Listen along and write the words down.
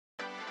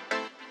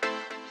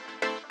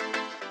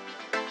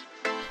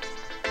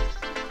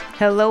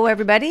Hello,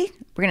 everybody.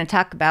 We're going to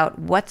talk about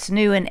what's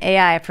new in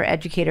AI for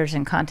educators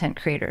and content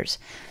creators.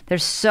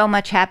 There's so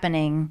much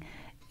happening.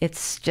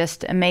 It's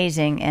just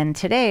amazing. And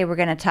today we're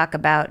going to talk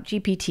about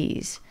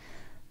GPTs.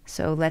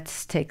 So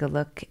let's take a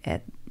look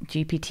at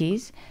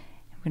GPTs.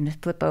 I'm going to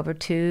flip over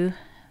to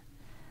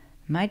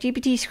my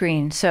GPT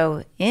screen.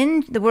 So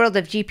in the world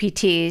of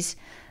GPTs,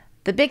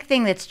 the big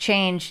thing that's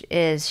changed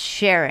is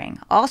sharing.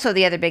 Also,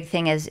 the other big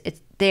thing is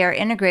they are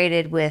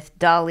integrated with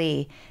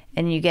DALL-E,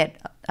 and you get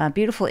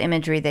beautiful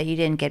imagery that you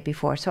didn't get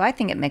before. So I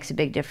think it makes a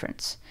big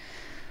difference.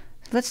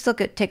 Let's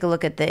take a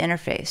look at the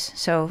interface.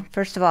 So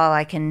first of all,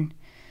 I can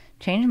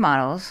change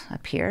models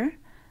up here.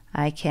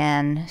 I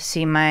can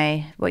see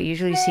what you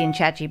usually see in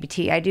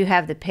ChatGPT. I do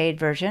have the paid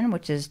version,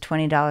 which is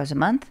 $20 a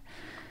month.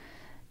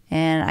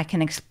 And I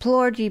can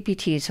explore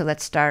GPT. So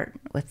let's start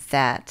with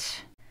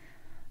that.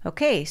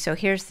 Okay, so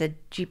here's the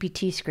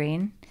GPT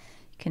screen.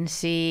 You can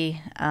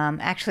see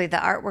actually the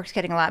artwork's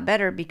getting a lot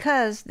better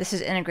because this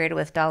is integrated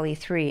with DALL-E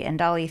 3, and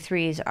DALL-E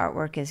 3's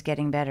artwork is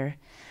getting better.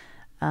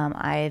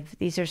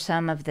 These are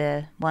some of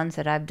the ones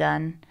that I've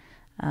done.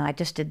 I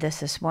just did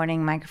this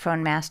morning,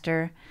 Microphone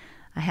Master.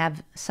 I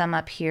have some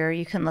up here.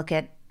 You can look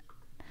at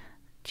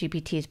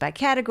GPTs by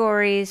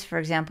categories, for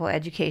example,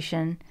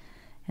 education,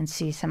 and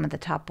see some of the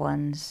top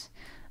ones.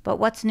 But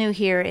what's new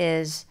here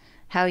is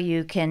how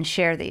you can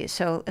share these.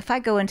 So if I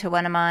go into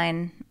one of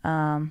mine,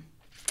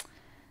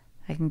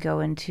 I can go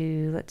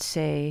into, let's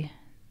say,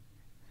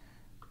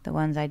 the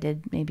ones I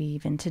did maybe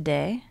even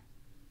today.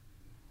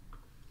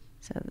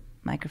 So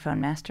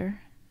Microphone Master.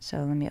 So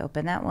let me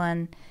open that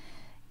one.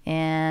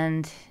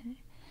 And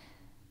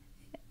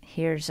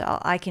here's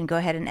all. I can go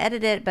ahead and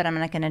edit it, but I'm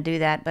not going to do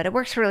that. But it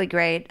works really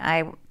great.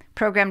 I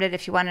programmed it.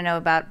 If you want to know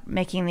about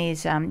making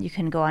these, you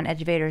can go on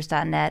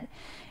eduvators.net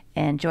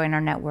and join our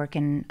network.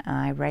 And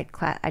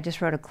I just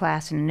wrote a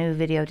class and a new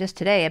video just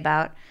today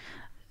about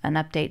an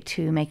update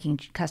to making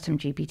custom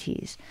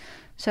GPTs.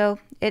 So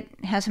it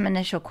has some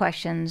initial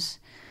questions.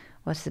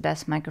 What's the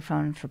best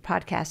microphone for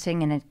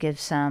podcasting? And it gives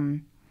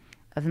some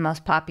of the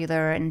most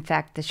popular. In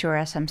fact, the Shure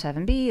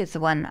SM7B is the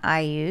one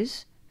I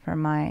use for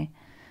my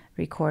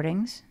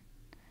recordings.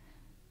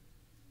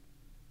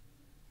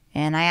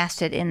 And I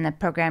asked it in the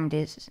program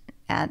to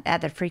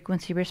add the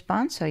frequency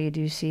response, so you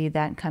do see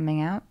that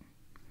coming out.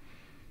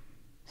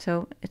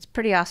 So it's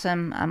pretty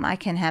awesome. I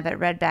can have it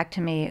read back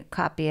to me,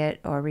 copy it,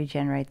 or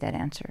regenerate that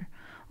answer.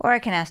 Or I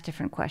can ask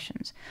different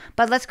questions.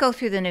 But let's go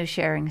through the new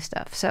sharing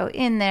stuff. So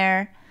in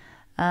there,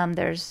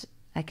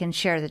 I can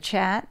share the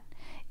chat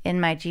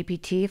in my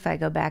GPT. If I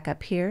go back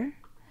up here,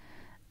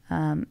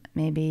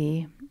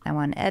 maybe I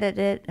want to edit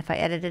it. If I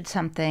edited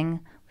something,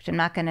 which I'm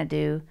not going to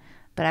do,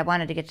 but I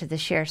wanted to get to the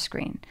share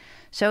screen.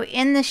 So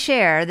in the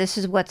share, this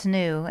is what's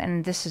new,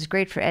 and this is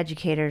great for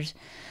educators.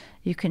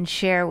 You can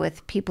share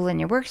with people in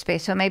your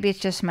workspace. So maybe it's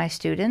just my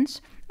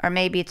students, or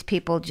maybe it's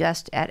people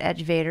just at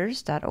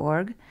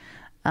eduvators.org,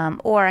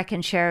 or I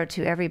can share it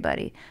to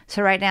everybody.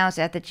 So right now it's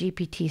at the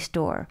GPT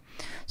store.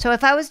 So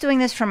if I was doing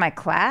this for my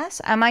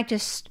class, I might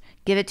just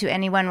give it to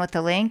anyone with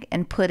the link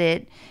and put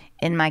it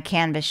in my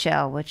Canvas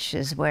shell, which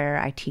is where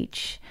I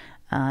teach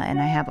and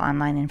I have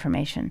online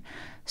information.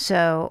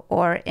 So,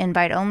 or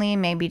invite only,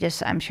 maybe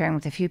just I'm sharing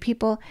with a few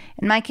people.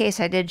 In my case,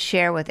 I did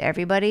share with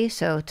everybody,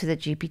 so to the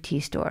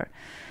GPT store.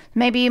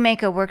 Maybe you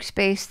make a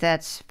workspace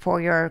that's for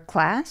your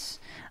class,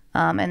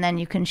 and then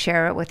you can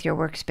share it with your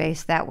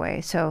workspace that way.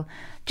 So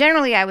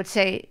generally, I would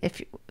say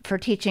for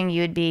teaching,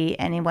 you'd be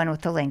anyone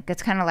with the link.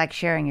 It's kind of like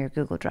sharing your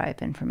Google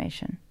Drive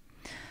information.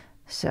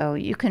 So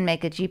you can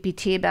make a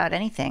GPT about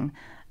anything.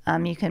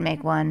 You can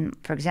make one,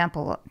 for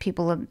example,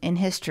 people in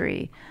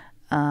history,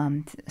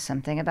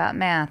 something about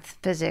math,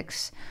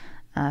 physics,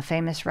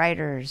 famous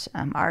writers,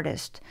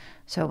 artists.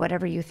 So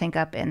whatever you think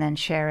up, and then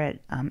share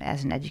it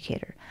as an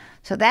educator.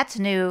 So that's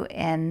new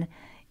in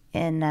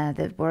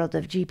the world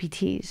of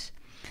GPTs.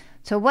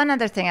 So one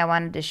other thing I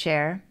wanted to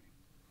share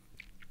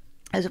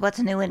is what's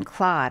new in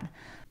Claude.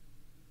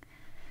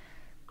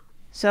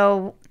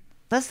 So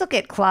let's look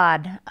at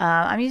Claude.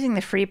 I'm using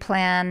the free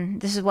plan.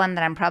 This is one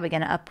that I'm probably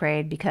going to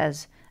upgrade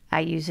because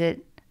I use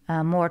it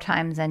more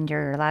times than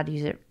you're allowed to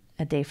use it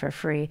a day for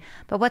free.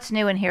 But what's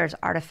new in here is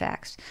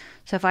artifacts.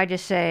 So if I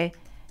just say,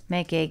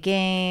 make a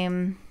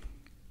game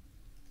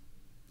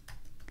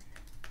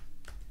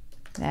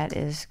that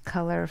is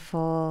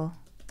colorful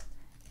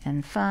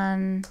and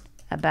fun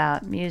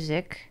about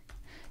music,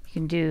 you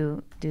can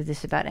do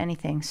this about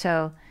anything.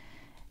 So,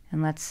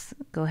 and let's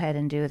go ahead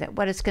and do that.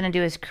 What it's going to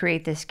do is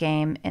create this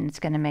game, and it's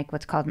going to make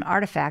what's called an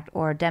artifact,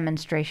 or a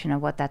demonstration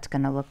of what that's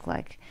going to look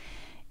like.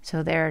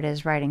 So there it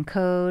is, writing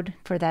code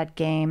for that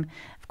game.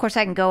 Of course,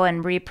 I can go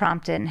and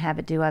reprompt it and have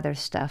it do other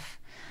stuff.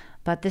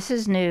 But this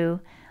is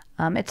new.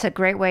 It's a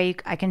great way.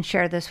 I can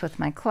share this with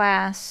my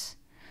class.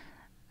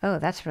 Oh,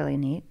 that's really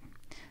neat.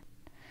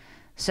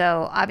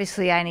 So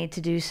obviously I need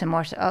to do some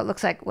more. Oh, it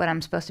looks like what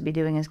I'm supposed to be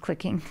doing is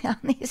clicking on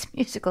these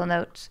musical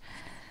notes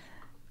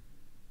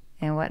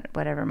and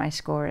whatever my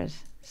score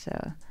is.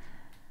 So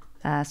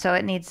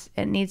it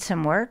needs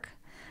some work,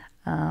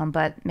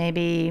 but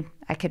maybe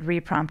I could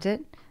reprompt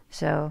it.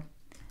 So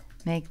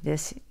make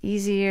this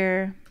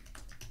easier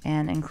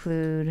and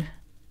include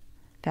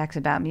facts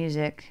about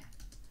music,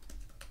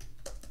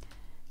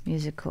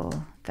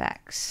 musical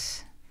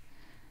facts.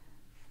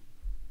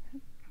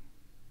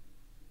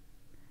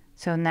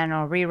 So then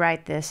I'll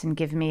rewrite this and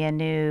give me a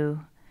new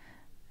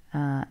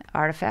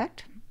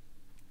artifact.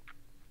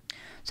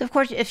 So of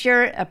course, if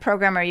you're a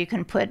programmer, you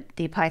can put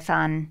the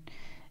Python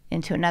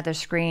into another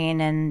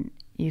screen and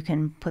you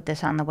can put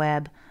this on the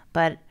web.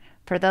 But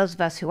for those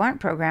of us who aren't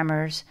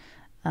programmers,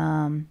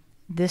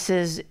 this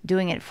is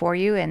doing it for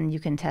you and you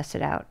can test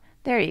it out.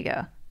 There you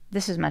go.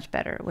 This is much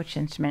better. Which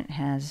instrument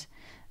has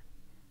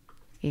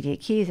 88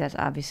 keys? That's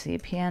obviously a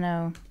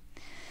piano.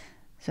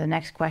 So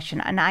next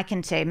question, and I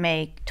can say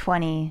make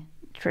 20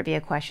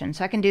 trivia questions.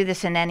 So I can do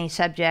this in any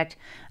subject.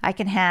 I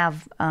can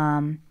have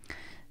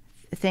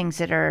things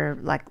that are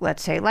like,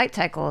 let's say, light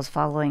cycles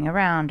following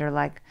around, or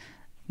like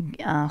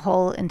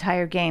whole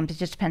entire games. It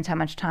just depends how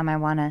much time I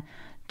want to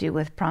do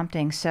with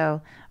prompting.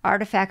 So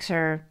artifacts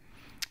are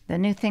the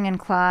new thing in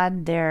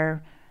Claude.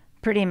 They're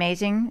pretty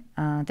amazing.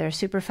 They're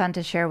super fun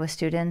to share with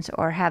students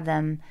or have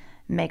them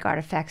make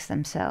artifacts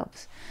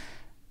themselves.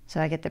 So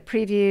I get the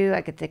preview,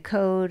 I get the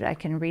code, I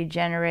can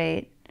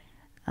regenerate,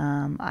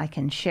 I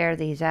can share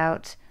these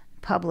out,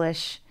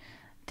 publish,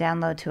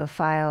 download to a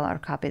file, or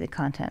copy the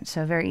content.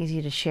 So very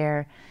easy to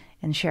share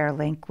and share a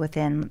link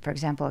within, for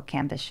example, a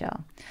Canvas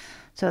shell.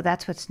 So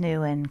that's what's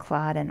new in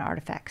Claude and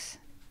artifacts.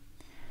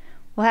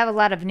 We'll have a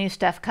lot of new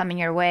stuff coming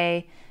your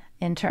way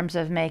in terms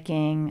of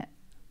making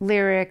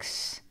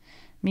lyrics,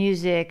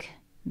 music,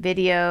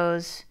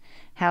 videos,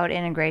 how it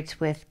integrates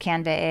with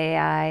Canva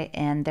AI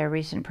and their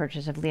recent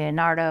purchase of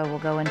Leonardo. We'll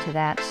go into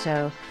that.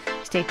 So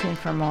stay tuned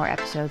for more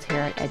episodes here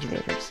at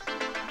Eduvators.